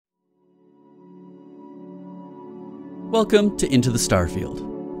Welcome to Into the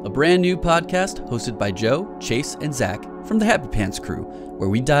Starfield, a brand new podcast hosted by Joe, Chase, and Zach from the Happy Pants crew, where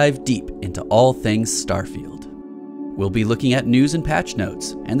we dive deep into all things Starfield. We'll be looking at news and patch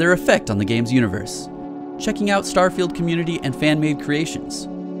notes and their effect on the game's universe, checking out Starfield community and fan-made creations,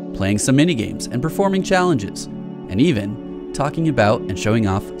 playing some minigames and performing challenges, and even talking about and showing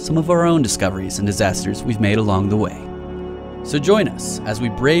off some of our own discoveries and disasters we've made along the way. So join us as we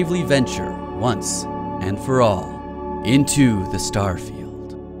bravely venture, once and for all, into the Starfield.